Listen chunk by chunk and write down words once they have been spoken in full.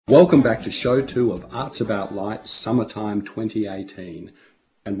Welcome back to show 2 of Arts About Light, Summertime 2018.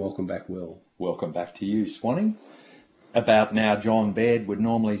 And welcome back, Will. Welcome back to you, Swanee. About now, John Baird would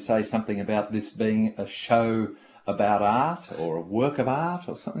normally say something about this being a show about art or a work of art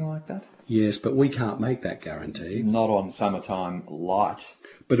or something like that. Yes, but we can't make that guarantee. Not on Summertime Light.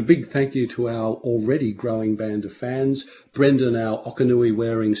 But a big thank you to our already growing band of fans. Brendan, our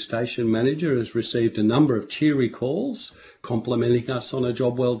Okanui-wearing station manager, has received a number of cheery calls complimenting us on a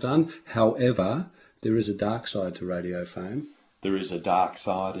job well done. However, there is a dark side to radio fame. There is a dark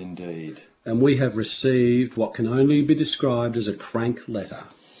side indeed. And we have received what can only be described as a crank letter.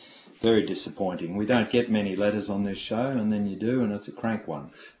 Very disappointing. We don't get many letters on this show, and then you do, and it's a crank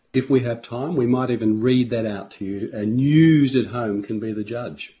one. If we have time, we might even read that out to you, and yous at home can be the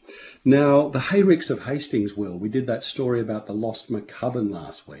judge. Now, the Hayricks of Hastings, Will, we did that story about the lost McCubbin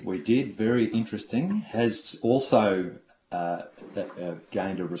last week. We did, very interesting. Has also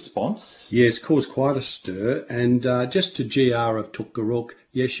gained a response. Yes, caused quite a stir, and just to GR of Tukgaruk,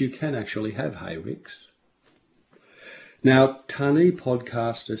 yes, you can actually have Hayricks. Now, Tani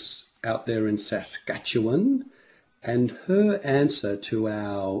podcast us out there in Saskatchewan, and her answer to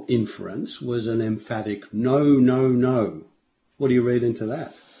our inference was an emphatic no, no, no. What do you read into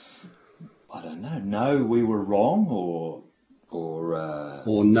that? I don't know. No, we were wrong, or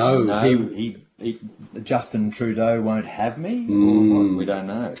no. No, Justin Trudeau won't have me, or what? We don't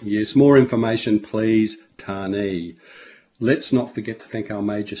know. Yes, more information, please, Tani. Let's not forget to thank our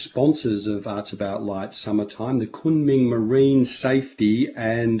major sponsors of Arts About Light Summertime, the Kunming Marine Safety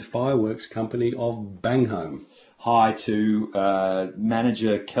and Fireworks Company of Banghome. Hi to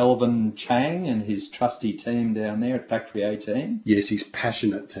manager Kelvin Chang and his trusty team down there at Factory 18. Yes, his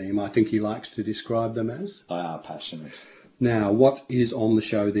passionate team, I think he likes to describe them as. They are passionate. Now, what is on the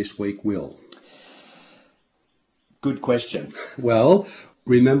show this week, Will? Good question. Well,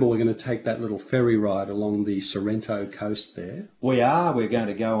 remember we're going to take that little ferry ride along the Sorrento coast there. We are. We're going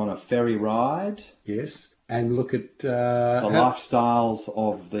to go on a ferry ride. Yes, and look at... the lifestyles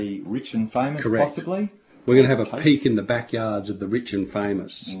of the rich and famous, correct. Possibly. We're going to have a peek in the backyards of the rich and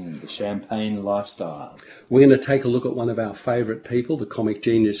famous. The champagne lifestyle. We're going to take a look at one of our favourite people, the comic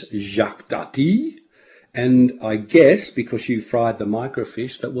genius Jacques Tati. And I guess, because you fried the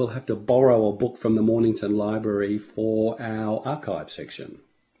microfiche, that we'll have to borrow a book from the Mornington Library for our archive section.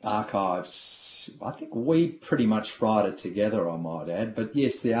 Archives, I think we pretty much fried it together, I might add. But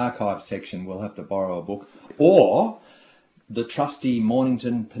yes, the archive section, we'll have to borrow a book. Or the trusty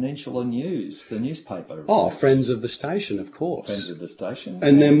Mornington Peninsula News, the newspaper. Oh, Friends of the Station, of course. Friends of the Station.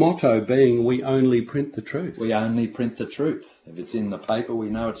 And their motto being, we only print the truth. We only print the truth. If it's in the paper, we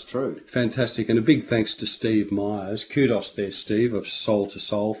know it's true. Fantastic. And a big thanks to Steve Myers. Kudos there, Steve, of Soul to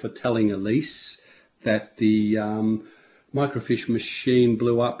Soul, for telling Elise that the microfiche machine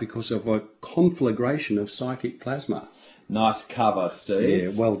blew up because of a conflagration of psychic plasma. Nice cover, Steve. Yeah,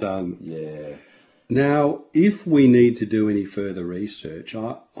 well done. Yeah. Now, if we need to do any further research,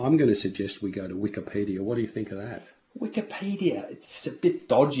 I'm going to suggest we go to Wikipedia. What do you think of that? Wikipedia, it's a bit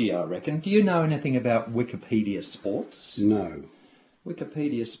dodgy, I reckon. Do you know anything about Wikipedia Sports? No.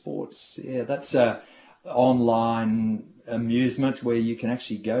 Wikipedia Sports, yeah, that's a online amusement where you can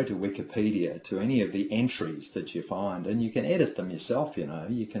actually go to Wikipedia, to any of the entries that you find, and you can edit them yourself, you know.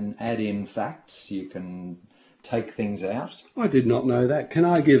 You can add in facts, you can take things out. I did not know that. Can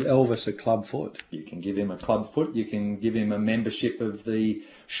I give Elvis a club foot? You can give him a club foot. You can give him a membership of the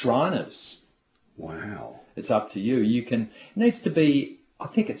Shriners. Wow. It's up to you. It needs to be, I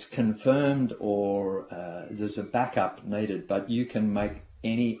think it's confirmed, or there's a backup needed, but you can make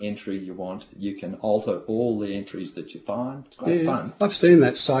any entry you want. You can alter all the entries that you find. It's great fun. I've seen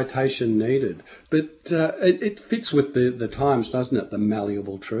that, citation needed. But it fits with the times, doesn't it? The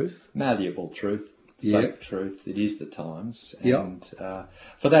malleable truth. Malleable truth. Yep. Fake truth. It is the times. And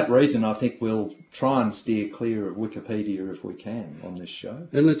for that reason, I think we'll try and steer clear of Wikipedia if we can on this show.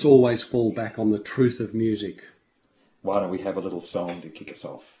 And let's always fall back on the truth of music. Why don't we have a little song to kick us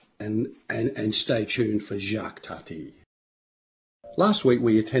off? And stay tuned for Jacques Tati. Last week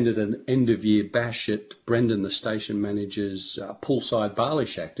we attended an end-of-year bash at Brendan, the station manager's poolside barley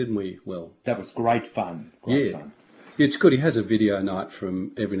shack, didn't we, Will? That was great fun. Great fun. It's good. He has a video night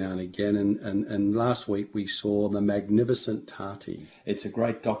from every now and again, and last week we saw The Magnificent Tati. It's a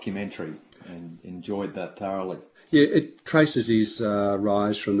great documentary and enjoyed that thoroughly. Yeah, it traces his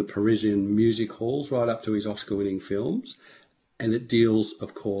rise from the Parisian music halls right up to his Oscar-winning films, and it deals,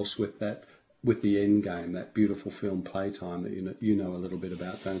 of course, with the end game, that beautiful film Playtime that you know a little bit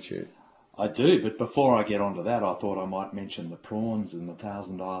about, don't you? I do, but before I get onto that, I thought I might mention the prawns and the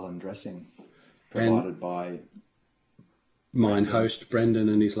Thousand Island dressing provided by Mine Brendan. host, Brendan,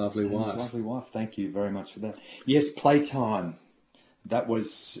 and his lovely And wife. his lovely wife. Thank you very much for that. Yes, Playtime. That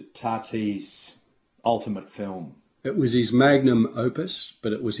was Tati's ultimate film. It was his magnum opus,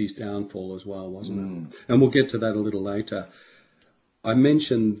 but it was his downfall as well, wasn't it? And we'll get to that a little later. I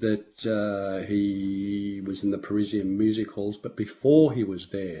mentioned that he was in the Parisian music halls, but before he was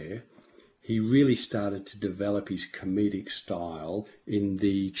there, he really started to develop his comedic style in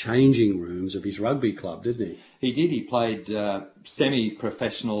the changing rooms of his rugby club, didn't he? He did. He played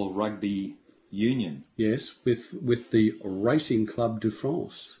semi-professional rugby union. Yes, with the Racing Club de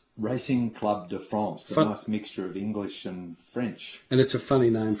France. Racing Club de France, a nice mixture of English and French. And it's a funny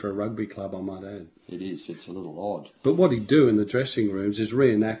name for a rugby club, I might add. It is. It's a little odd. But what he'd do in the dressing rooms is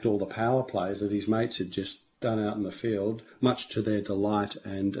reenact all the power plays that his mates had just done out in the field, much to their delight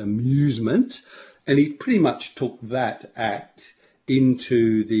and amusement. And he pretty much took that act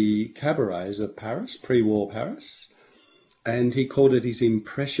into the cabarets of Paris, pre-war Paris, and he called it his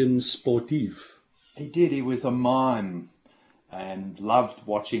impressions sportives. He did. He was a mime and loved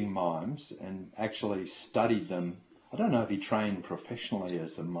watching mimes and actually studied them. I don't know if he trained professionally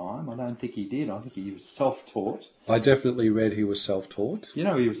as a mime. I don't think he did. I think he was self-taught. I definitely read he was self-taught. You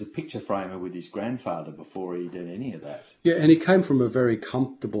know, he was a picture framer with his grandfather before he did any of that. Yeah, and he came from a very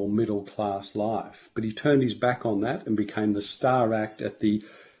comfortable middle-class life, but he turned his back on that and became the star act at the,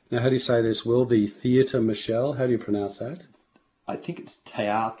 now how do you say this, Will? The Theatre Michel? How do you pronounce that? I think it's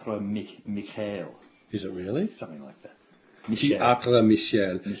Théâtre Michel. Is it really? Something like that. Théâtre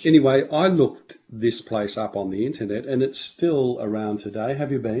Michel. Anyway, I looked this place up on the internet and it's still around today.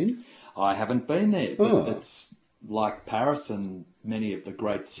 Have you been? I haven't been there, but it's like Paris and many of the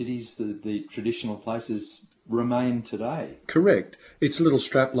great cities, the traditional places remain today. Correct. Its little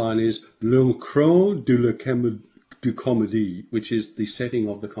strapline is L'Encran du Comédie, which is the setting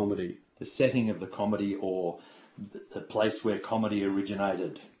of the comedy. The setting of the comedy, or the place where comedy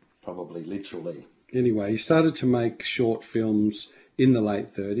originated, probably literally. Anyway, he started to make short films in the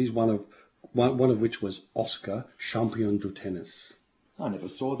late 30s, one of which was Oscar, Champion du Tennis. I never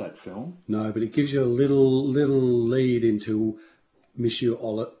saw that film. No, but it gives you a little lead into Monsieur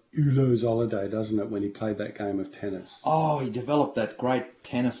Hulot's holiday, doesn't it, when he played that game of tennis? Oh, he developed that great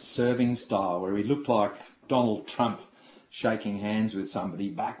tennis serving style where he looked like Donald Trump shaking hands with somebody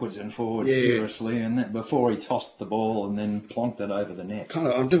backwards and forwards furiously, and then before he tossed the ball and then plonked it over the net.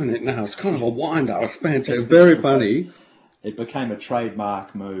 I'm doing it now. It's kind of a wind-up. It's fantastic. Very funny. It became a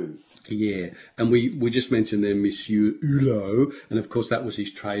trademark move. Yeah, and we just mentioned there Monsieur Hulot, and of course that was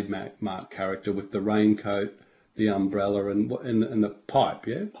his trademark character with the raincoat, the umbrella, and the pipe,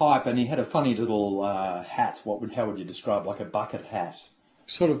 yeah? Pipe, and he had a funny little hat. How would you describe, like a bucket hat?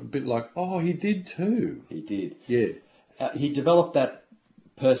 Sort of a bit like, he did too. He did. Yeah. He developed that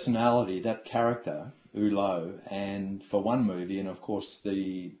personality, that character, Hulot, and for one movie, and of course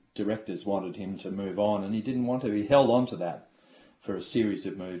the directors wanted him to move on, and he didn't want to. He held on to that for a series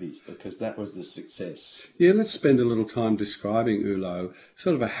of movies because that was the success. Yeah, let's spend a little time describing Hulot.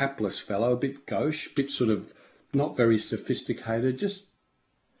 Sort of a hapless fellow, a bit gauche, a bit sort of not very sophisticated,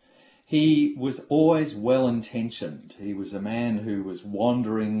 He was always well-intentioned. He was a man who was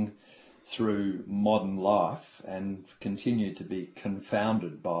wandering through modern life and continued to be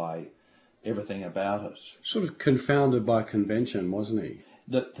confounded by everything about it. Sort of confounded by convention, wasn't he?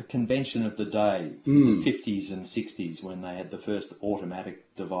 The convention of the day, the 50s and 60s, when they had the first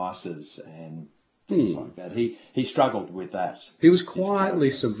automatic devices and things like that. He struggled with that. He was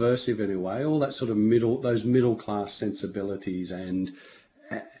quietly subversive in a way, all that sort of middle class sensibilities and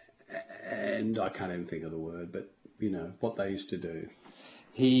I can't even think of the word, but what they used to do.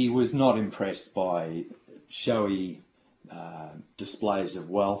 He was not impressed by showy displays of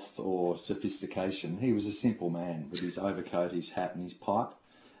wealth or sophistication. He was a simple man with his overcoat, his hat and his pipe,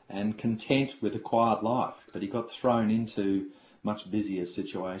 and content with a quiet life. But he got thrown into much busier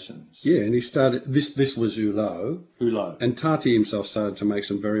situations. Yeah, and he started, this was Hulot. Hulot. And Tati himself started to make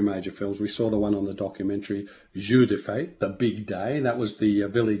some very major films. We saw the one on the documentary, Jour de Fête, The Big Day. That was the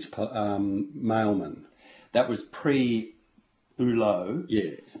village mailman. That was pre-Hulot.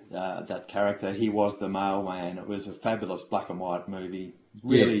 Yeah. That character, he was the mailman. It was a fabulous black and white movie.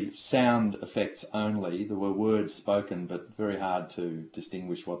 Really sound effects only. There were words spoken, but very hard to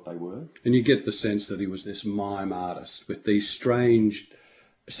distinguish what they were. And you get the sense that he was this mime artist with these strange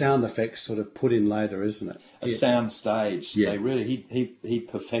sound effects sort of put in later, isn't it? A sound stage. Yeah. They really, he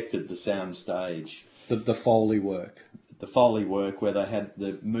perfected the sound stage. The Foley work. The Foley work where they had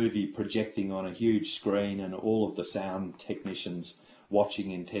the movie projecting on a huge screen and all of the sound technicians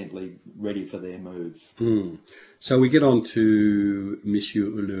watching intently, ready for their move. So we get on to Monsieur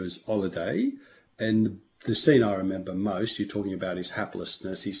Hulot's holiday, and the the scene I remember most, you're talking about his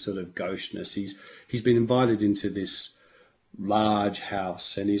haplessness, his sort of gaucheness. He's been invited into this large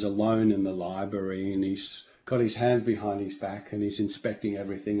house and he's alone in the library and he's got his hands behind his back and he's inspecting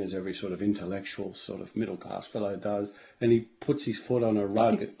everything as every sort of intellectual sort of middle class fellow does, and he puts his foot on a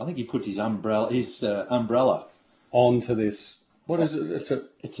rug. I think he puts his umbrella onto this. What is it?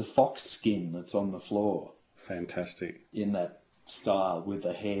 It's a fox skin that's on the floor. Fantastic. In that style with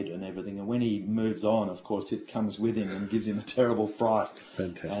the head and everything. And when he moves on, of course, it comes with him and gives him a terrible fright.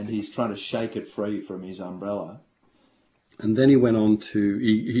 Fantastic. And he's trying to shake it free from his umbrella. And then he went on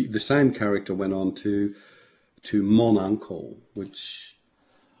to, the same character went on to Mon Uncle, which...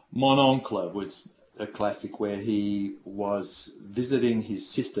 Mon Oncle was a classic where he was visiting his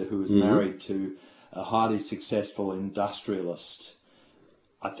sister who was married to a highly successful industrialist.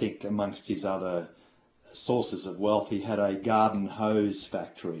 I think amongst his other sources of wealth, he had a garden hose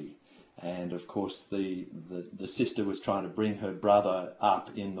factory. And of course, the sister was trying to bring her brother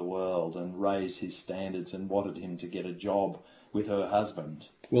up in the world and raise his standards and wanted him to get a job with her husband.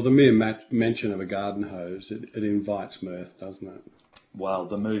 Well, the mere mention of a garden hose, it invites mirth, doesn't it? Well,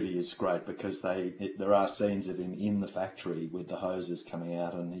 the movie is great because there are scenes of him in the factory with the hoses coming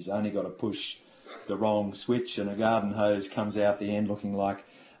out, and he's only got to push the wrong switch and a garden hose comes out the end looking like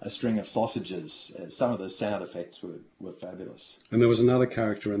a string of sausages. Some of the sound effects were fabulous. And there was another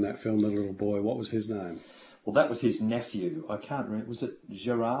character in that film, the little boy. What was his name? Well, that was his nephew. I can't remember. Was it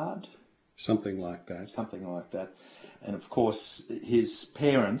Gerard? Something like that. Something like that. And of course, his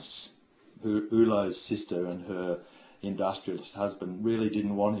parents, Ulo's sister and her industrialist husband, really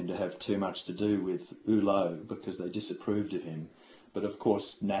didn't want him to have too much to do with Ulo because they disapproved of him. But of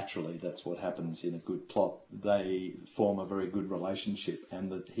course, naturally, that's what happens in a good plot. They form a very good relationship,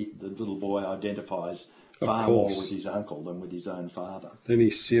 and the little boy identifies far more with his uncle than with his own father. Any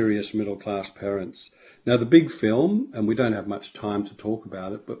serious middle-class parents. Now, the big film, and we don't have much time to talk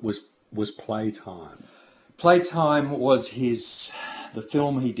about it, but was Playtime. Playtime was the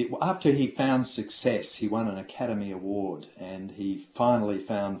film he did. After he found success, he won an Academy Award, and he finally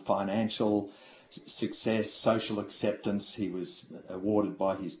found financial success, social acceptance. He was awarded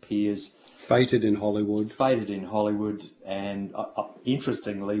by his peers. Fated in Hollywood. And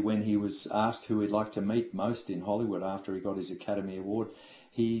interestingly, when he was asked who he'd like to meet most in Hollywood after he got his Academy Award,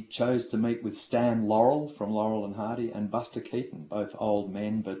 he chose to meet with Stan Laurel from Laurel and Hardy and Buster Keaton, both old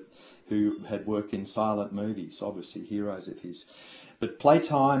men but who had worked in silent movies, obviously heroes of his. But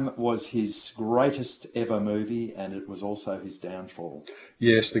Playtime was his greatest ever movie, and it was also his downfall.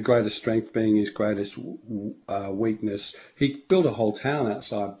 Yes, the greatest strength being his greatest weakness. He built a whole town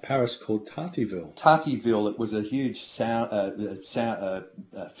outside Paris called Tartyville. Tartyville, it was a huge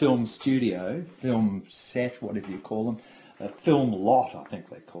film studio, film set, whatever you call them, a film lot, I think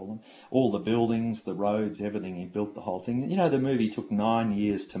they call them. All the buildings, the roads, everything, he built the whole thing. You know, the movie took 9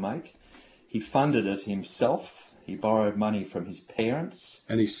 years to make. He funded it himself. He borrowed money from his parents.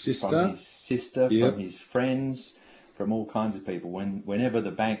 And his sister. From his friends, from all kinds of people. Whenever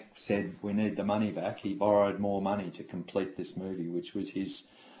the bank said, we need the money back, he borrowed more money to complete this movie, which was his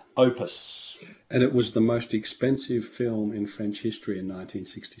opus. And it was the most expensive film in French history in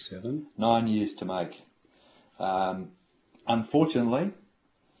 1967. 9 years to make. Unfortunately,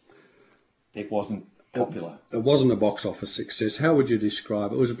 it wasn't popular. It wasn't a box office success. How would you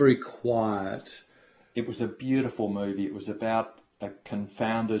describe it? It was very quiet. It was a beautiful movie. It was about a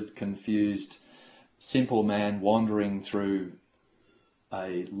confounded, confused, simple man wandering through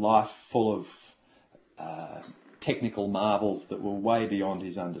a life full of technical marvels that were way beyond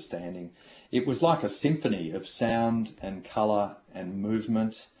his understanding. It was like a symphony of sound and colour and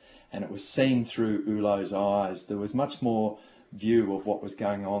movement, and it was seen through Ulo's eyes. There was much more view of what was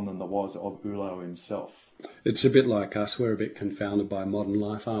going on than there was of Ulo himself. It's a bit like us. We're a bit confounded by modern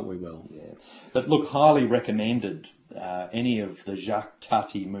life, aren't we, Will? Yeah. But look, highly recommended any of the Jacques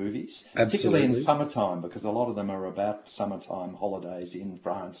Tati movies, particularly in summertime, because a lot of them are about summertime holidays in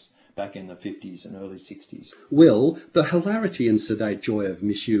France back in the 50s and early 60s. Will, the hilarity and sedate joy of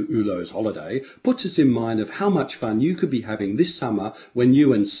Monsieur Hulot's holiday puts us in mind of how much fun you could be having this summer when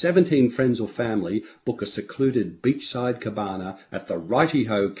you and 17 friends or family book a secluded beachside cabana at the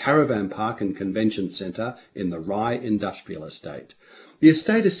Righty-Ho Caravan Park and Convention Centre in the Rye Industrial Estate. The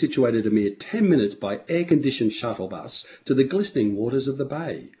estate is situated a mere 10 minutes by air-conditioned shuttle bus to the glistening waters of the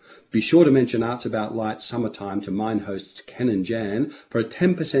bay. Be sure to mention Arts About Light Summertime to mine hosts Ken and Jan for a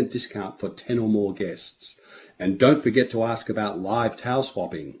 10% discount for 10 or more guests. And don't forget to ask about live towel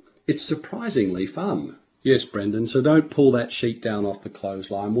swapping. It's surprisingly fun. Yes, Brendan. So don't pull that sheet down off the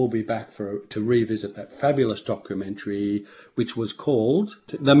clothesline. We'll be back to revisit that fabulous documentary, which was called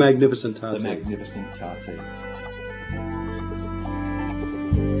The Magnificent Tartine. The Magnificent Tartine.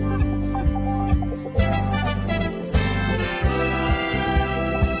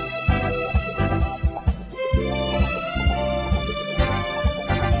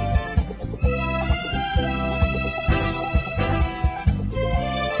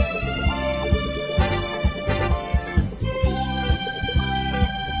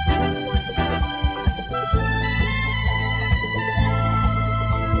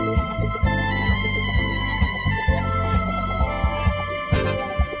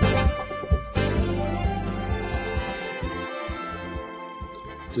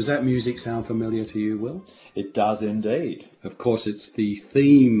 Does that music sound familiar to you, Will? It does indeed. Of course, it's the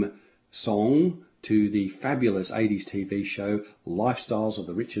theme song to the fabulous 80s TV show Lifestyles of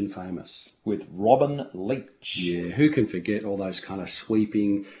the Rich and Famous. With Robin Leach. Yeah, who can forget all those kind of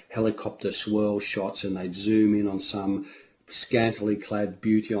sweeping helicopter swirl shots, and they'd zoom in on some scantily clad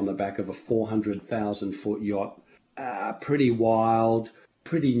beauty on the back of a 400,000 foot yacht. Pretty wild,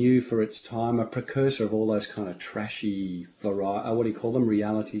 pretty new for its time, a precursor of all those kind of trashy, what do you call them,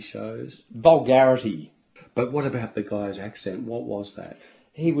 reality shows? Vulgarity. But what about the guy's accent? What was that?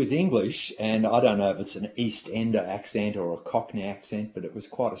 He was English, and I don't know if it's an East Ender accent or a Cockney accent, but it was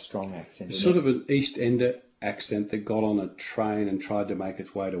quite a strong accent. Sort of an East Ender accent that got on a train and tried to make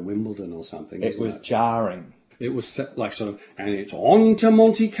its way to Wimbledon or something. It was jarring. It was like sort of, and it's on to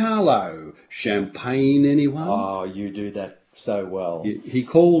Monte Carlo. Champagne, anyone? Oh, you do that so well. He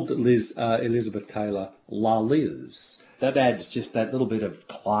called Elizabeth Taylor La Liz. That adds just that little bit of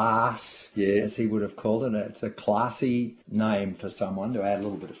class, as he would have called it. It's a classy name for someone to add a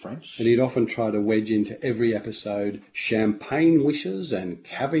little bit of French. And he'd often try to wedge into every episode champagne wishes and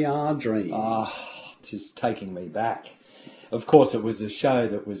caviar dreams. Ah, just taking me back. Of course, it was a show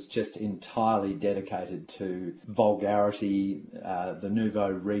that was just entirely dedicated to vulgarity, the nouveau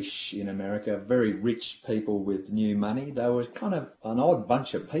riche in America, very rich people with new money. They were kind of an odd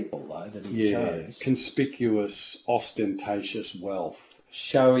bunch of people, though, that he chose. Conspicuous, ostentatious wealth.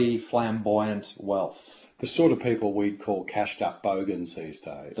 Showy, flamboyant wealth. The sort of people we'd call cashed up bogans these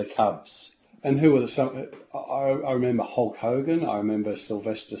days. The Cubs. And who were some? I remember Hulk Hogan. I remember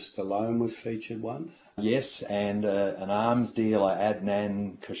Sylvester Stallone was featured once. Yes, and an arms dealer,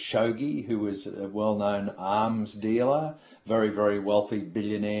 Adnan Khashoggi, who was a well-known arms dealer, very, very wealthy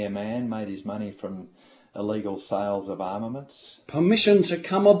billionaire man, made his money from illegal sales of armaments. Permission to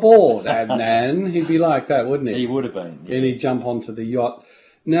come aboard, Adnan. He'd be like that, wouldn't he? He would have been. Yeah. And he'd jump onto the yacht.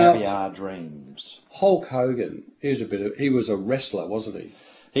 Now, caviar dreams. Hulk Hogan. He was a wrestler, wasn't he?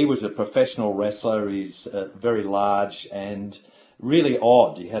 He was a professional wrestler. He's very large and really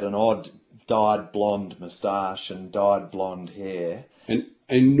odd. He had an odd dyed blonde moustache and dyed blonde hair. And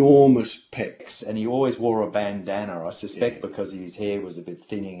enormous pecs. And he always wore a bandana, I suspect because his hair was a bit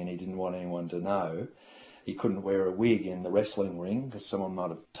thinning and he didn't want anyone to know. He couldn't wear a wig in the wrestling ring because someone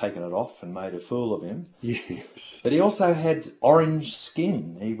might have taken it off and made a fool of him. Yes. But he also had orange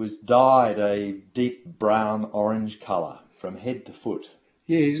skin. He was dyed a deep brown orange colour from head to foot.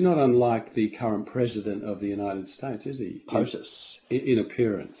 Yeah, he's not unlike the current president of the United States, is he? POTUS. In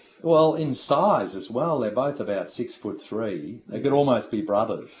appearance. Well, in size as well. They're both about 6'3". They could almost be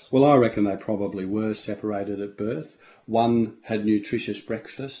brothers. Well, I reckon they probably were separated at birth. One had nutritious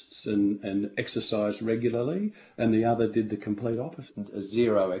breakfasts and exercised regularly, and the other did the complete opposite.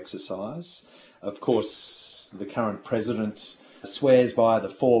 Zero exercise. Of course, the current president swears by the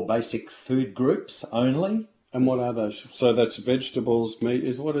 4 basic food groups only. And what are those? So that's vegetables, meat,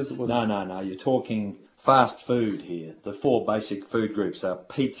 what is it? No. You're talking fast food here. The 4 basic food groups are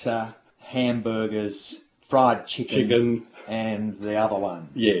pizza, hamburgers, fried chicken, and the other one.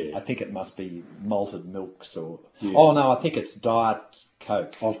 Yeah. I think it must be malted milks or... Yeah. Oh, no, I think it's Diet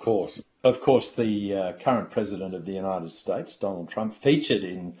Coke. Of course. Of course, the current president of the United States, Donald Trump, featured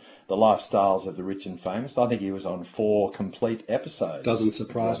in the Lifestyles of the Rich and Famous. I think he was on 4 complete episodes. Doesn't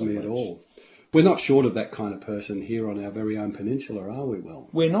surprise me at all. We're not short of that kind of person here on our very own peninsula, are we, Will?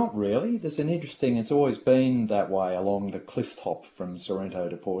 We're not really. It's always been that way along the cliff top from Sorrento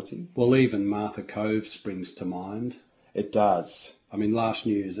to Portsea. Well, even Martha Cove springs to mind. It does. I mean, last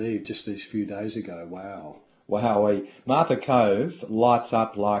New Year's Eve, just these few days ago, wow. Wow, Martha Cove lights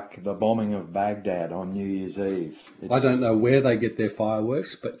up like the bombing of Baghdad on New Year's Eve. I don't know where they get their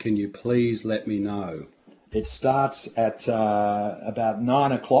fireworks, but can you please let me know? It starts at about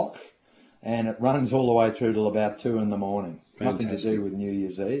 9 o'clock. And it runs all the way through till about 2 in the morning. Fantastic. Nothing to do with New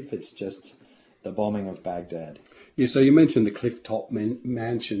Year's Eve. It's just the bombing of Baghdad. Yeah, so you mentioned the cliff-top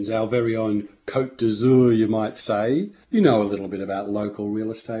mansions, our very own Côte d'Azur, you might say. You know a little bit about local real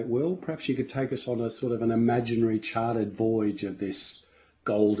estate, Will. Perhaps you could take us on a sort of an imaginary chartered voyage of this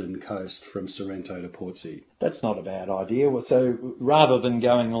golden coast from Sorrento to Portsea. That's not a bad idea. Well, so rather than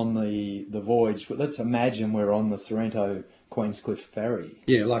going on the voyage, let's imagine we're on the Sorrento Queenscliff ferry.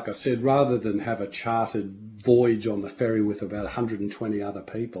 Yeah, like I said, rather than have a chartered voyage on the ferry with about 120 other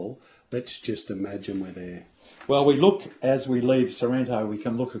people, let's just imagine we're there. Well, as we leave Sorrento, we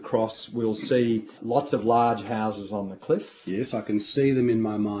can look across, we'll see lots of large houses on the cliff. Yes, I can see them in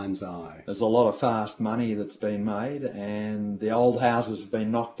my mind's eye. There's a lot of fast money that's been made, and the old houses have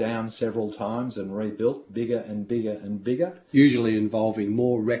been knocked down several times and rebuilt, bigger and bigger and bigger. Usually involving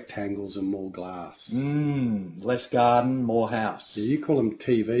more rectangles and more glass. Less garden, more house. Yeah, you call them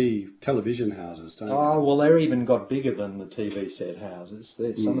television houses, don't you? Oh, well, they're even got bigger than the TV set houses.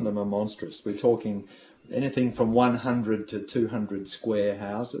 Some of them are monstrous. We're talking anything from 100 to 200 square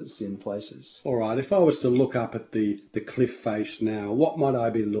houses in places. All right, if I was to look up at the cliff face now, what might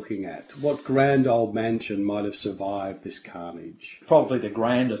I be looking at? What grand old mansion might have survived this carnage? Probably the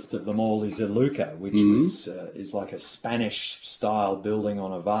grandest of them all is Iluka, which is like a Spanish-style building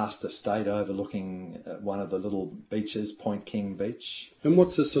on a vast estate overlooking one of the little beaches, Point King Beach. And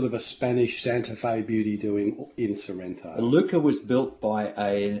what's a sort of a Spanish Santa Fe beauty doing in Sorrento? Iluka was built by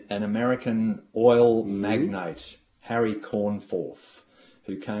an American oil magnate, Harry Cornforth,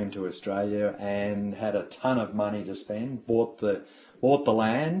 who came to Australia and had a ton of money to spend, bought the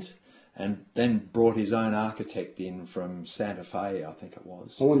land, and then brought his own architect in from Santa Fe, I think it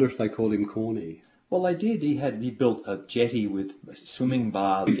was. I wonder if they called him Corny. Well, they did. He built a jetty with a swimming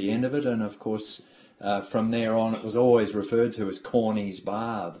bar at the end of it, and of course, from there on, it was always referred to as Corny's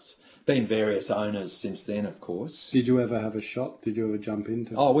Baths. Been various owners since then, of course. Did you ever have a shot? Did you ever jump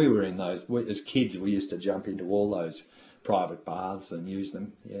into? Oh, we were in those. As kids, we used to jump into all those private baths and use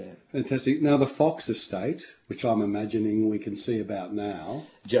them, yeah. Fantastic. Now, the Fox Estate, which I'm imagining we can see about now.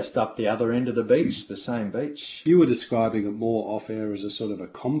 Just up the other end of the beach, the same beach. You were describing it more off-air as a sort of a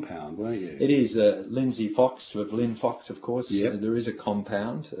compound, weren't you? It is. Lindsay Fox, of Lynn Fox, of course. Yep. There is a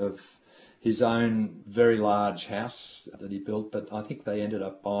compound of his own very large house that he built, but I think they ended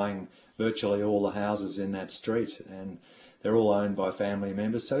up buying virtually all the houses in that street, and they're all owned by family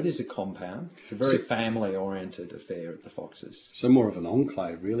members, so it is a compound. It's a very family-oriented affair at the Foxes. So more of an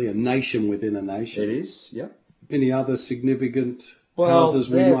enclave, really, a nation within a nation. It is, yep. Any other significant houses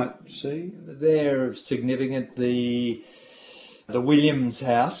we might see? They're significant. The Williams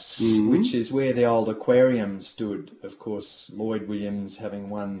House, which is where the old aquarium stood. Of course, Lloyd Williams having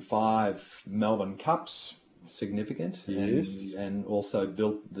won 5 Melbourne Cups, significant. Yes. And also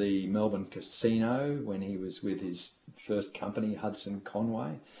built the Melbourne Casino when he was with his first company, Hudson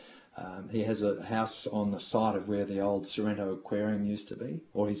Conway. He has a house on the site of where the old Sorrento Aquarium used to be,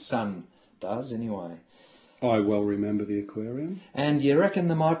 or his son does anyway. I well remember the aquarium. And you reckon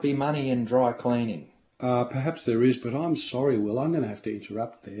there might be money in dry cleaning? Perhaps there is, but I'm sorry, Will, I'm going to have to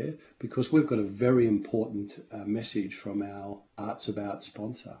interrupt there because we've got a very important message from our Arts About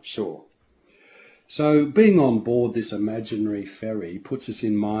sponsor. Sure. So being on board this imaginary ferry puts us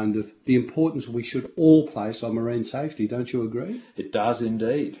in mind of the importance we should all place on marine safety, don't you agree? It does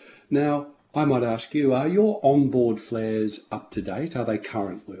indeed. Now, I might ask you, are your onboard flares up to date? Are they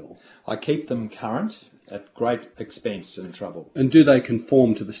current, Will? I keep them current at great expense and trouble. And do they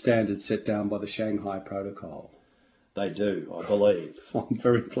conform to the standards set down by the Shanghai Protocol? They do, I believe. I'm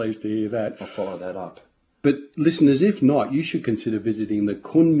very pleased to hear that. I'll follow that up. But listeners, if not, you should consider visiting the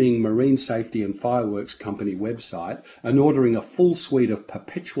Kunming Marine Safety and Fireworks Company website and ordering a full suite of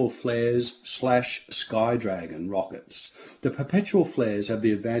perpetual flares / Skydragon rockets. The perpetual flares have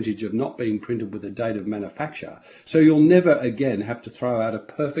the advantage of not being printed with a date of manufacture, so you'll never again have to throw out a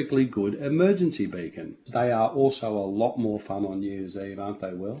perfectly good emergency beacon. They are also a lot more fun on New Year's Eve, aren't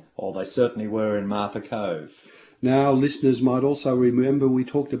they, Will? Oh, they certainly were in Martha Cove. Now, listeners might also remember we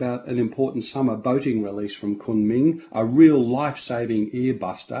talked about an important summer boating release from Kunming, a real life-saving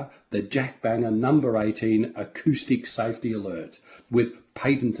earbuster, the Jack Banger No. 18 Acoustic Safety Alert, with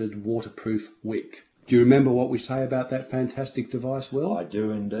patented waterproof wick. Do you remember what we say about that fantastic device, Will? I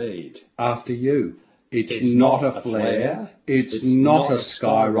do indeed. After you. It's not a flare, it's not a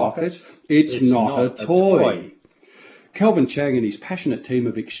skyrocket, it's not a toy. Kelvin Chang and his passionate team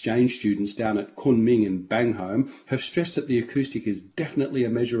of exchange students down at Kunming in Bangholm have stressed that the acoustic is definitely a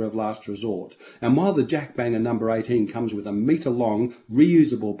measure of last resort. And while the Jack Banger No. 18 comes with a metre-long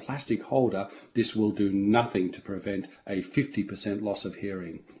reusable plastic holder, this will do nothing to prevent a 50% loss of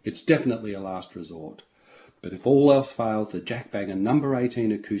hearing. It's definitely a last resort. But if all else fails, the jackbanger number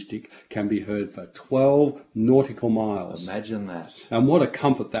 18 acoustic can be heard for 12 nautical miles. Imagine that. And what a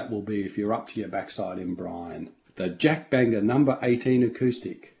comfort that will be if you're up to your backside in brine. The jackbanger number 18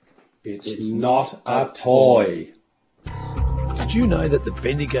 acoustic. It's not a toy. Did you know that the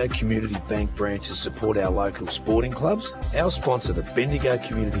Bendigo Community Bank branches support our local sporting clubs? Our sponsor, the Bendigo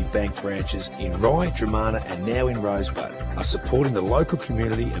Community Bank branches in Rye, Dramana and now in Rosebud, are supporting the local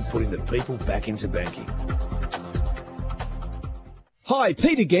community and putting the people back into banking. Hi,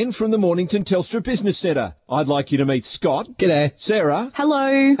 Pete again from the Mornington Telstra Business Centre. I'd like you to meet Scott. G'day. Sarah.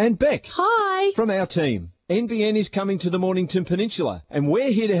 Hello. And Beck. Hi. From our team. NBN is coming to the Mornington Peninsula, and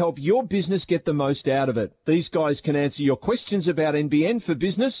we're here to help your business get the most out of it. These guys can answer your questions about NBN for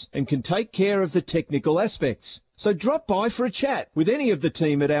business and can take care of the technical aspects. So drop by for a chat with any of the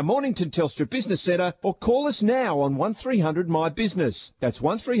team at our Mornington Telstra Business Centre or call us now on 1300 My Business. That's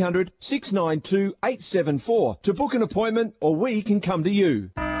 1300 692 874 to book an appointment, or we can come to you.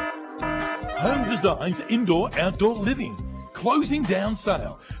 Home Design's indoor-outdoor living. Closing down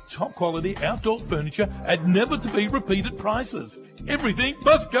sale. Top quality outdoor furniture at never to be repeated prices. Everything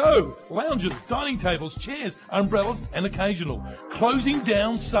must go. Lounges, dining tables, chairs, umbrellas and occasional. Closing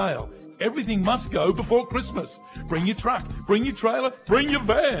down sale. Everything must go before Christmas. Bring your truck, bring your trailer, bring your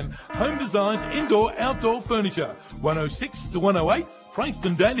van. Home Design's indoor-outdoor furniture. 106 to 108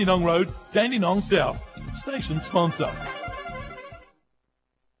 Frankston Dandenong Road, Dandenong South. Station sponsor.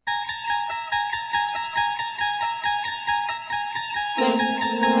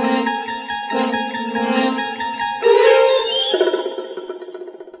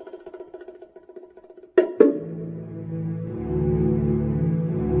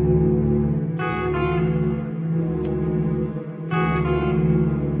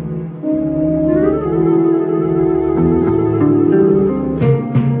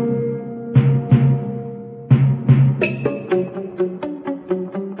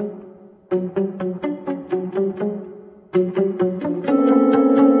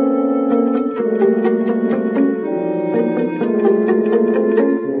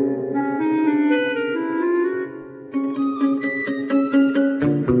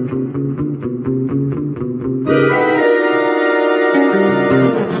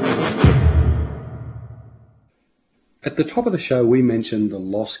 At the top of the show, we mentioned the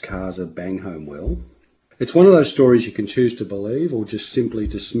lost cars of Banghome, Will. It's one of those stories you can choose to believe or just simply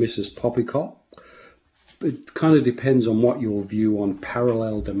dismiss as poppycock. It kind of depends on what your view on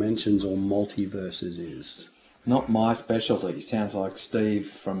parallel dimensions or multiverses is. Not my specialty. Sounds like Steve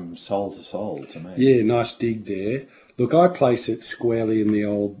from Soul to Soul to me. Yeah, nice dig there. Look, I place it squarely in the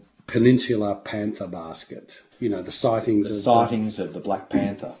old Peninsula Panther basket. You know, the sightings of the Black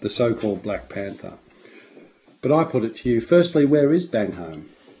Panther. The so-called Black Panther. But I put it to you, firstly, where is Banghome?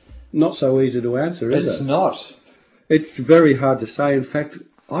 Not so easy to answer, is it? It's not. It's very hard to say. In fact,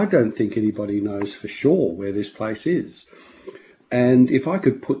 I don't think anybody knows for sure where this place is. And if I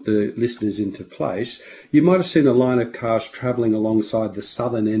could put the listeners into place, you might have seen a line of cars travelling alongside the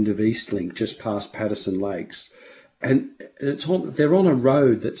southern end of Eastlink, just past Patterson Lakes. And they're on a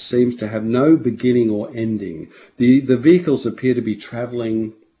road that seems to have no beginning or ending. The vehicles appear to be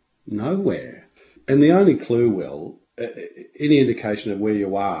travelling nowhere. And the only clue, Will, any indication of where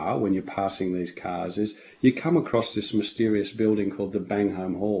you are when you're passing these cars is you come across this mysterious building called the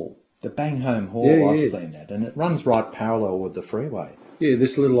Banghome Hall. The Banghome Hall, I've seen that, and it runs right parallel with the freeway. Yeah,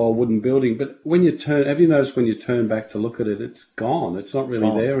 this little old wooden building. But when you turn, have you noticed when you turn back to look at it, it's gone. It's not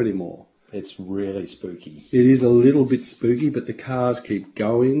really there anymore. It's really spooky. It is a little bit spooky, but the cars keep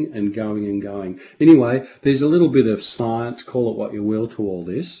going and going and going. Anyway, there's a little bit of science, call it what you will, to all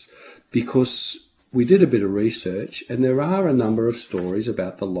this, because we did a bit of research, and there are a number of stories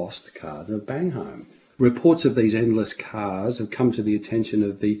about the lost cars of Banghome. Reports of these endless cars have come to the attention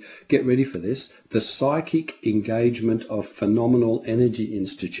of the, get ready for this, the Psychic Engagement of Phenomenal Energy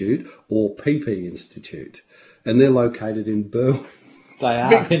Institute, or PP Institute. And they're located in Burwood. They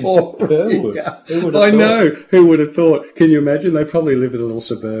are in Burwood. I know. Who would have thought? Can you imagine? They probably live in a little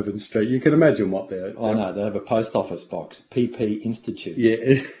suburban street. You can imagine what they're... Oh, no, they have a post office box. PP Institute.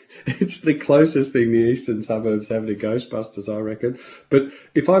 Yeah, it's the closest thing the eastern suburbs have to Ghostbusters, I reckon. But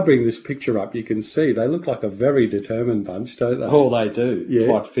if I bring this picture up, you can see they look like a very determined bunch, don't they? Oh, they do. Yeah.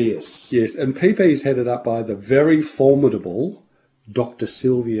 Quite fierce. Yes, and PP is headed up by the very formidable Dr.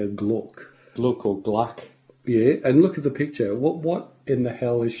 Sylvia Gluck. Gluck or Gluck. Yeah, and look at the picture. What in the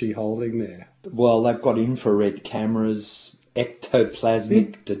hell is she holding there? Well, they've got infrared cameras,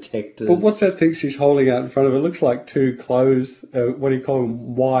 ectoplasmic detectors. But what's that thing she's holding out in front of her? It looks like two clothes, what do you call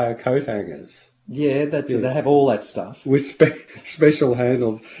them, wire coat hangers. Yeah, they have all that stuff. with special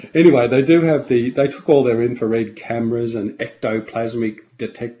handles. Anyway, they took all their infrared cameras and ectoplasmic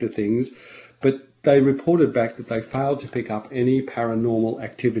detector things, but they reported back that they failed to pick up any paranormal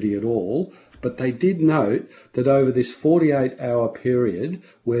activity at all. But they did note that over this 48-hour period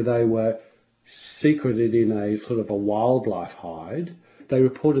where they were secreted in a sort of a wildlife hide, they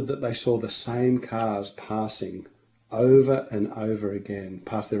reported that they saw the same cars passing over and over again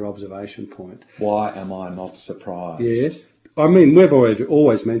past their observation point. Why am I not surprised? Yeah. I mean, we've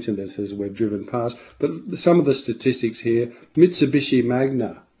always mentioned this as we've driven past, but some of the statistics here: Mitsubishi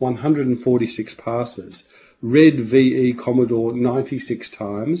Magna, 146 passes; Red VE Commodore, 96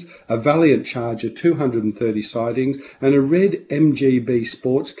 times; a Valiant Charger, 230 sightings; and a Red MGB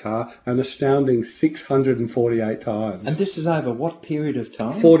sports car, an astounding 648 times. And this is over what period of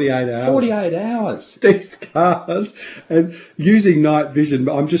time? 48 hours. 48 hours. These cars, and using night vision,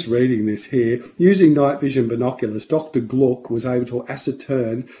 I'm just reading this here, using night vision binoculars, Dr. Gluck was able to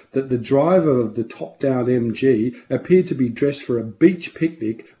ascertain that the driver of the top-down MG appeared to be dressed for a beach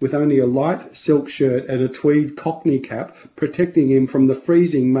picnic with only a light silk shirt and a tweed cockney cap protecting him from the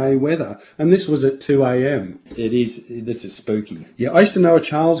freezing May weather. And this was at 2 a.m. This is spooky. Yeah, I used to know a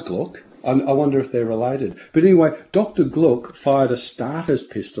Charles Gluck. I wonder if they're related. But anyway, Dr. Gluck fired a starter's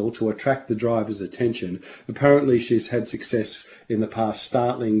pistol to attract the driver's attention. Apparently she's had success in the past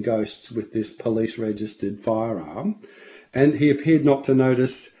startling ghosts with this police-registered firearm. And he appeared not to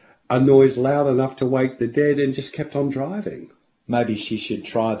notice a noise loud enough to wake the dead and just kept on driving. Maybe she should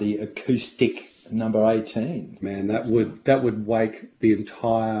try the acoustic number 18. Man, that would wake the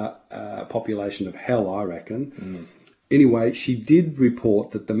entire population of hell, I reckon. Anyway, she did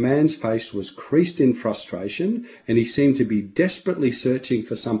report that the man's face was creased in frustration and he seemed to be desperately searching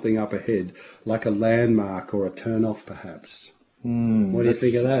for something up ahead, like a landmark or a turn-off perhaps. What do you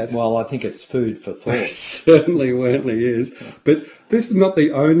think of that? Well, I think it's food for thought. It certainly is. But this is not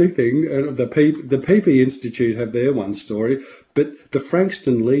the only thing. The PP Institute have their one story, but the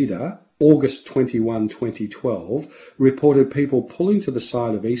Frankston Leader, August 21, 2012, reported people pulling to the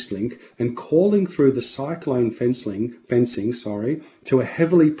side of Eastlink and calling through the cyclone fencing to a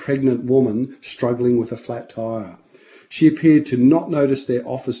heavily pregnant woman struggling with a flat tyre. She appeared to not notice their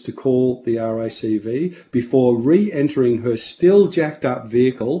offers to call the RACV before re-entering her still jacked up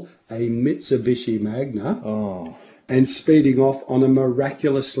vehicle, a Mitsubishi Magna, and speeding off on a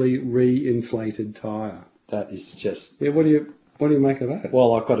miraculously re-inflated tyre. That is just... Yeah, what do you make of that?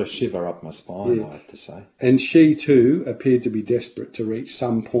 Well, I've got a shiver up my spine, I have to say. And she, too, appeared to be desperate to reach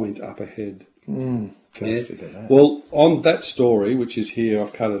some point up ahead. Well, on that story, which is here,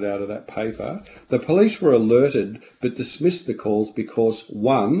 I've cut it out of that paper, the police were alerted but dismissed the calls because,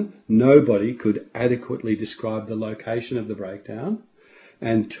 one, nobody could adequately describe the location of the breakdown,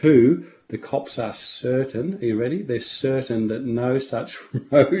 and two, the cops are certain, are you ready? They're certain that no such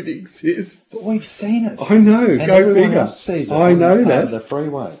road exists. But we've seen it. I know, and go figure. Else sees it I know that. The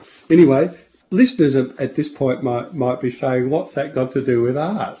freeway. Anyway, listeners at this point might be saying, what's that got to do with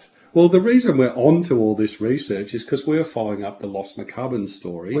art? Well, the reason we're on to all this research is because we're following up the Lost McCubbin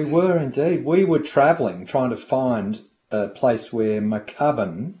story. We were indeed. We were travelling, trying to find a place where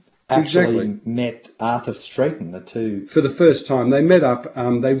McCubbin actually met Arthur Streeton, the two. For the first time, they met up,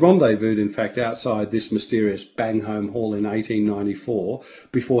 they rendezvoused, in fact, outside this mysterious Banghome Hall in 1894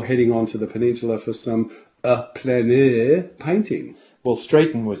 before heading on to the peninsula for some plein air painting. Well,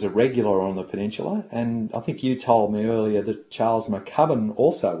 Streeton was a regular on the peninsula, and I think you told me earlier that Charles McCubbin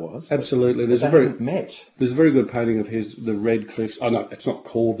also was. Absolutely. There's a very good painting of his, the Red Cliffs. Oh no, it's not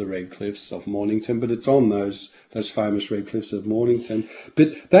called the Red Cliffs of Mornington, but it's on those famous Red Cliffs of Mornington.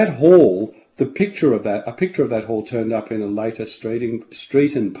 But that hall, a picture of that hall turned up in a later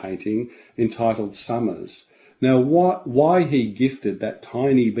Streeton painting entitled Summers. Now, why he gifted that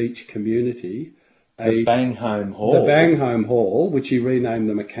tiny beach community the Banghome Hall, which he renamed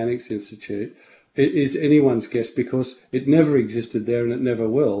the Mechanics Institute, is anyone's guess because it never existed there and it never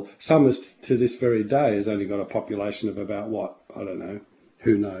will. Summers to this very day has only got a population of about what? I don't know.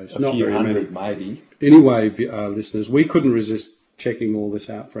 Who knows? Not very many, maybe. Anyway, listeners, we couldn't resist checking all this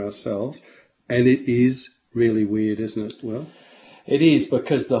out for ourselves, and it is really weird, isn't it, Will? It is,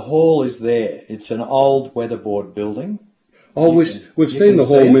 because the hall is there. It's an old weatherboard building. Oh, we've seen the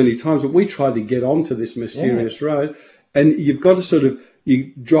hall many times, but we tried to get onto this mysterious road, and you've got to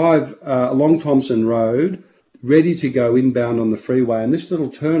you drive along Thompson Road, ready to go inbound on the freeway, and this little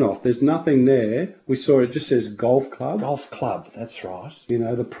turn-off, there's nothing there. We saw it just says Golf Club. Golf Club, that's right. You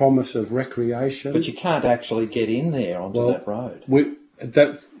know, the promise of recreation. But you can't actually get in there onto that road.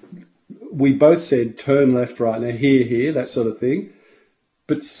 We both said turn left, right, now here, that sort of thing.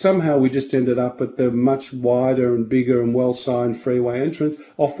 But somehow we just ended up at the much wider and bigger and well-signed freeway entrance.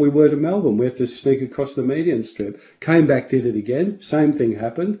 Off we were to Melbourne. We had to sneak across the median strip. Came back, did it again. Same thing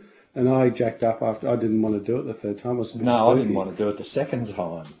happened. And I jacked up after. I didn't want to do it the third time. It was a bit No, spooky. I didn't want to do it the second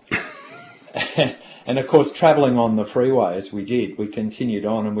time. And of course, travelling on the freeway as we did, we continued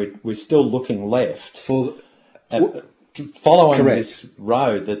on, and we're still looking left, following Correct. this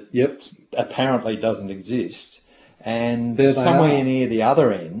road that Yep. apparently doesn't exist. And There they somewhere are. near the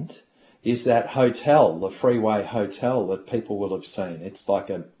other end is that hotel, the freeway hotel that people will have seen. It's like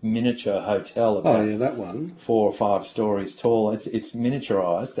a miniature hotel about Oh, yeah, that one. 4 or 5 stories tall. It's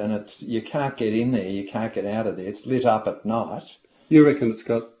miniaturised, and you can't get in there, you can't get out of there. It's lit up at night. You reckon it's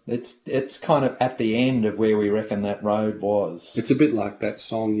got... It's kind of at the end of where we reckon that road was. It's a bit like that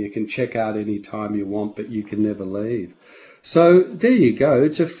song, you can check out any time you want, but you can never leave. So there you go.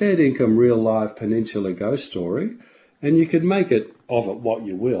 It's a fair income, real live Peninsula ghost story, and you could make it of it what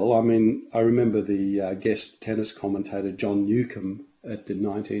you will. I mean, I remember the guest tennis commentator John Newcombe at the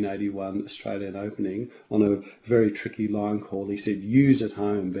 1981 Australian Opening on a very tricky line call. He said, "Use at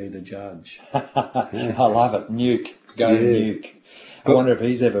home, be the judge." I love it. Nuke. Go Nuke. I wonder if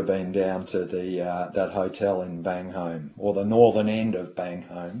he's ever been down to the that hotel in Bangholm, or the northern end of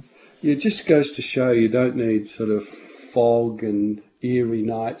Bangholm. It just goes to show you don't need sort of fog and eerie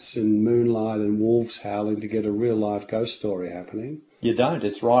nights and moonlight and wolves howling to get a real life ghost story happening. You don't.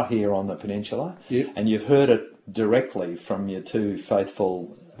 It's right here on the peninsula. Yep. And you've heard it directly from your two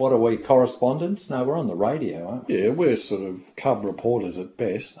faithful, what are we, correspondents? No, we're on the radio, aren't we? Yeah, we're sort of cub reporters at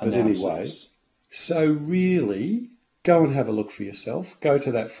best, but anyway. Announcers. So really, go and have a look for yourself. Go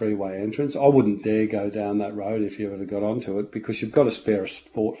to that freeway entrance. I wouldn't dare go down that road if you ever got onto it, because you've got to spare a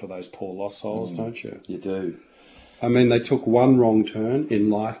thought for those poor lost souls, don't you? You do. I mean, they took one wrong turn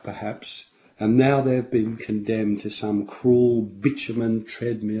in life, perhaps, and now they've been condemned to some cruel bitumen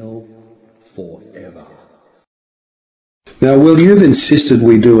treadmill forever. Now, Will, you've insisted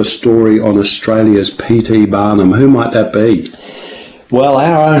we do a story on Australia's P.T. Barnum. Who might that be? Well,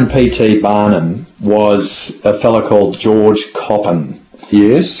 our own P.T. Barnum was a fellow called George Coppin,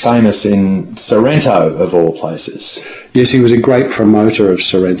 Yes. famous in Sorrento, of all places. Yes, he was a great promoter of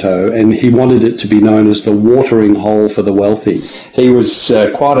Sorrento, and he wanted it to be known as the watering hole for the wealthy. He was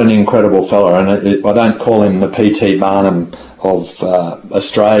quite an incredible fellow, and I don't call him the P.T. Barnum of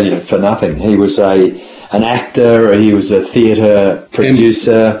Australia for nothing. He was an actor, he was a theatre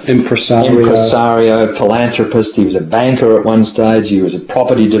producer, impresario, philanthropist. He was a banker at one stage. He was a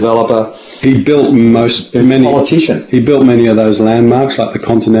property developer. He built A politician. He built many of those landmarks, like the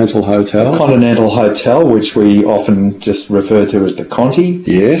Continental Hotel. Continental Hotel, which we often just refer to as the Conti.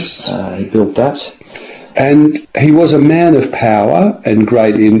 Yes. He built that. And he was a man of power and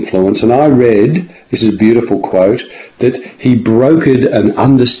great influence. And I read, this is a beautiful quote, that he brokered an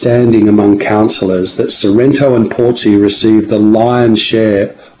understanding among councillors that Sorrento and Portsea received the lion's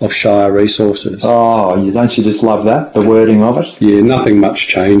share of Shire resources. Oh, don't you just love that, the wording of it? Yeah, nothing much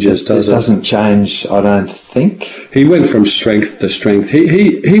changes, does it? It doesn't change, I don't think. He went from strength to strength.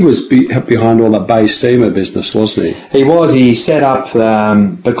 He was behind all the bay steamer business, wasn't he? He was. He set up,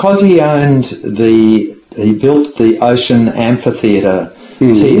 because he owned he built the Ocean Amphitheatre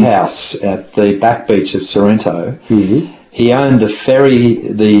tea house at the back beach of Sorrento. Mm-hmm. He owned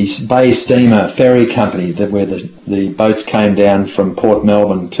the Bay Steamer Ferry Company, where the boats came down from Port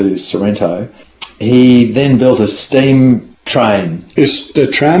Melbourne to Sorrento. He then built a steam train. It's the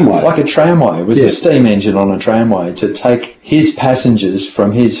tramway. Like a tramway. It was a steam engine on a tramway to take his passengers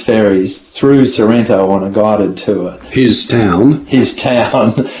from his ferries through Sorrento on a guided tour. His town.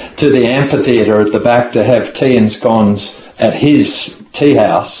 To the amphitheatre at the back to have tea and scones at his tea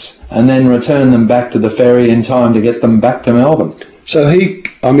house, and then return them back to the ferry in time to get them back to Melbourne. So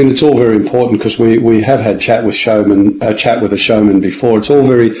it's all very important, because we have had chat with a showman before. It's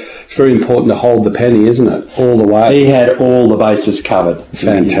very important to hold the penny, isn't it? All the way. He had all the bases covered.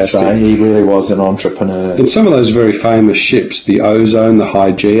 Fantastic. He really was an entrepreneur. And some of those very famous ships, the Ozone, the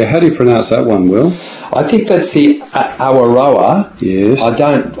Hygeia, how do you pronounce that one, Will? I think that's the Awaroa. Yes. I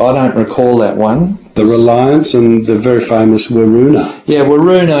don't recall that one. The Reliance and the very famous Waroona. Yeah,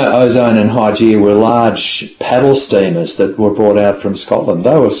 Waroona, Ozone and Hygeia were large paddle steamers that were brought out from Scotland.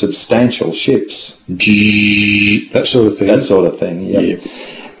 They were substantial ships. That sort of thing. That sort of thing, yeah. Yep.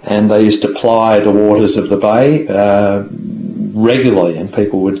 And they used to ply the waters of the bay regularly, and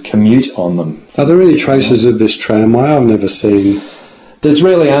people would commute on them. Are there any traces of this tramway? I've never seen. There's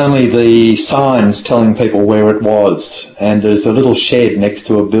really only the signs telling people where it was, and there's a little shed next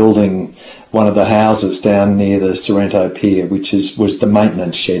to a building one of the houses down near the Sorrento Pier, which was the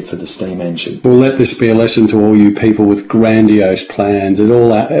maintenance shed for the steam engine. Well, let this be a lesson to all you people with grandiose plans. It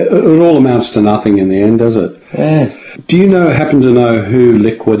all amounts to nothing in the end, does it? Yeah. Do you happen to know who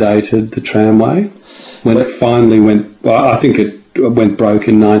liquidated the tramway when it finally went? I think it went broke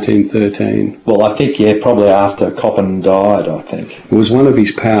in 1913. Well, I think, probably after Coppin died, I think. It was one of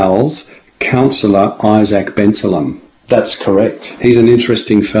his pals, Councillor Isaac Bensalem. That's correct. He's an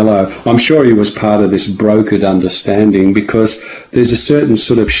interesting fellow. I'm sure he was part of this brokered understanding, because there's a certain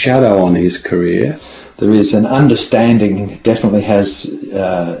sort of shadow on his career. There is an understanding, definitely has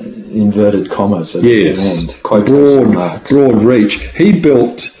inverted commas at the end. Broad reach. He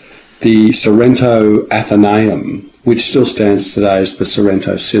built the Sorrento Athenaeum, which still stands today as the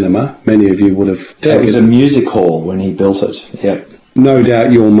Sorrento Cinema. Many of you would have taken. It was a music hall when he built it. Yep. No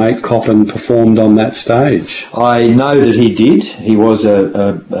doubt your mate Coppin performed on that stage. I know that he did. He was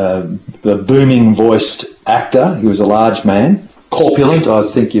a booming-voiced actor. He was a large man. Corpulent, I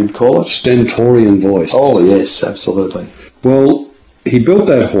think you'd call it. Stentorian voice. Oh, yes, absolutely. Well, he built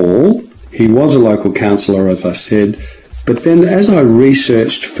that hall. He was a local councillor, as I said. But then as I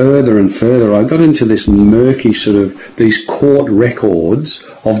researched further and further, I got into this murky these court records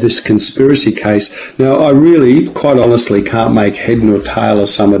of this conspiracy case. Now, I really, quite honestly, can't make head nor tail of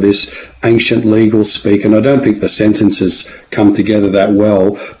some of this ancient legal speak, and I don't think the sentences come together that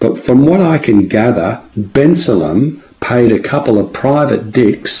well. But from what I can gather, Bensalem paid a couple of private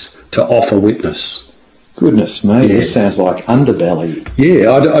dicks to offer witness. Goodness me, This sounds like underbelly.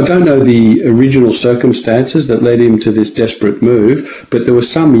 Yeah, I don't know the original circumstances that led him to this desperate move, but there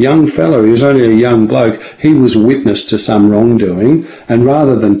was some young fellow, he was only a young bloke, he was witness to some wrongdoing, and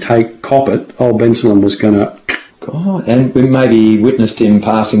rather than take cop it, old Bensalem was going to... God, and we maybe witnessed him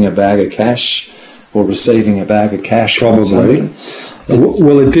passing a bag of cash or receiving a bag of cash. Probably.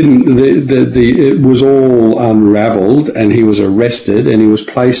 Well, it didn't. It was all unravelled, and he was arrested, and he was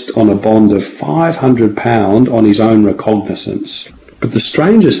placed on a bond of £500 on his own recognizance. But the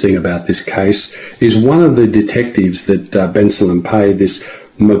strangest thing about this case is one of the detectives that Bensalem paid, this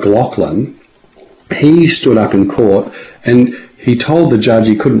McLaughlin, he stood up in court and he told the judge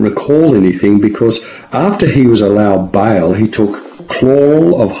he couldn't recall anything because after he was allowed bail, he took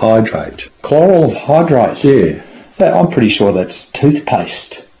chloral of hydrate. Chloral of hydrate? Yeah. I'm pretty sure that's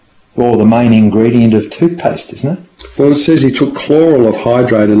toothpaste, or the main ingredient of toothpaste, isn't it? Well, it says he took chloral of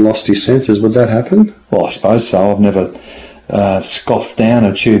hydrate and lost his senses. Would that happen? Well, I suppose so. I've never scoffed down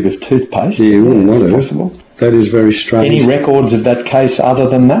a tube of toothpaste. Yeah, you wouldn't want it. Possible. That is very strange. Any records of that case other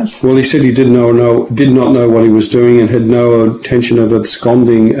than that? Well, he said he did not know what he was doing and had no intention of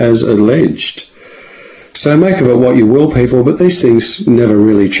absconding as alleged. So make of it what you will, people, but these things never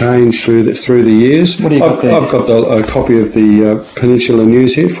really change through the years. What do you got there? I've got a copy of the Peninsula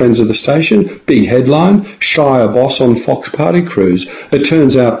News here, Friends of the Station. Big headline, Shire boss on Fox party cruise. It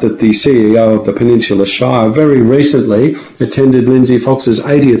turns out that the CEO of the Peninsula Shire very recently attended Lindsay Fox's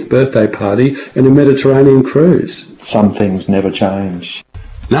 80th birthday party in a Mediterranean cruise. Some things never change.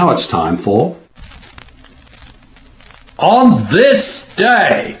 Now it's time for... On this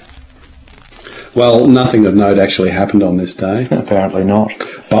day... Well, nothing of note actually happened on this day. Apparently not.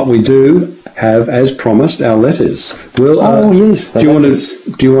 But we do have, as promised, our letters. Yes. Do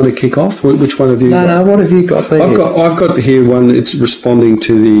you want to kick off? Which one have you got? No, what have you got there? I've got here one. It's responding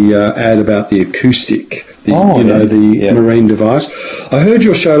to the ad about the acoustic, the marine device. I heard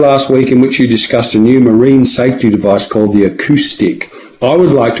your show last week in which you discussed a new marine safety device called the acoustic. I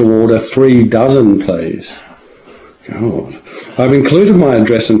would like to order 3 dozen, please. God. I've included my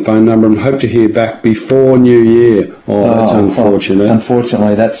address and phone number and hope to hear back before New Year. Oh, that's unfortunate.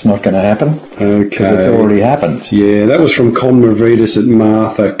 Unfortunately, that's not going to happen. Okay. Because it's already happened. Yeah, that was from Con Mavridis at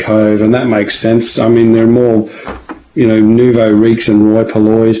Martha Cove, and that makes sense. I mean, there are more, Nouveau Riques and Roy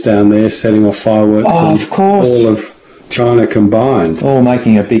Palloys down there setting off fireworks. Oh, of course. All of China combined. All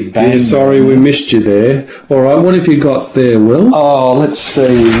making a big bang. Yeah, sorry, we missed you there. All right, what have you got there, Will? Oh, let's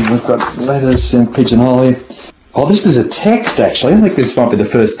see. We've got letters in Pigeonhole here. Oh, this is a text, actually. I think this might be the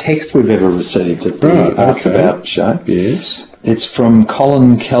first text we've ever received at the Arts About show. Yes. It's from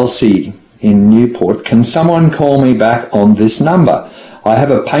Colin Kelsey in Newport. Can someone call me back on this number? I have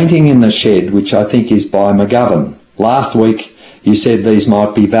a painting in the shed which I think is by McGovern. Last week you said these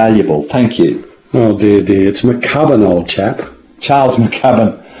might be valuable. Thank you. Oh, dear. It's McCubbin, old chap. Charles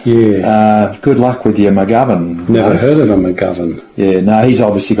McCubbin. Yeah. Good luck with your McGovern. Never heard of a McGovern. Yeah, no, he's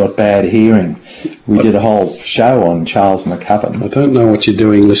obviously got bad hearing. We did a whole show on Charles McCubbin. I don't know what you're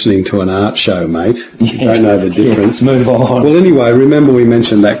doing listening to an art show, mate. You don't know the difference. Move on. Well, anyway, remember we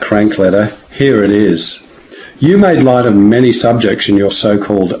mentioned that crank letter. Here it is. You made light of many subjects in your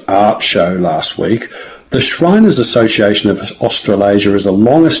so-called art show last week. The Shriners Association of Australasia is a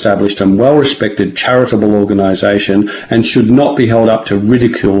long-established and well-respected charitable organisation and should not be held up to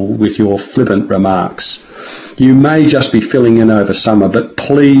ridicule with your flippant remarks. You may just be filling in over summer, but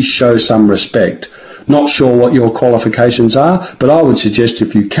please show some respect. Not sure what your qualifications are, but I would suggest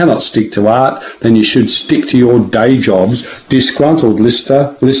if you cannot stick to art, then you should stick to your day jobs. Disgruntled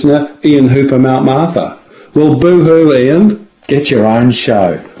listener Ian Hooper, Mount Martha. Well, boo-hoo, Ian. Get your own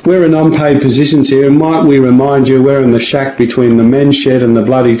show. We're in unpaid positions here, and might we remind you we're in the shack between the men's shed and the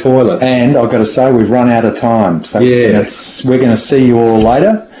bloody toilet. And I've got to say, we've run out of time. So Yeah. we're going to see you all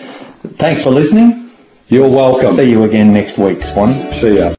later. Thanks for listening. You're welcome. See you again next week, Swanee. See ya.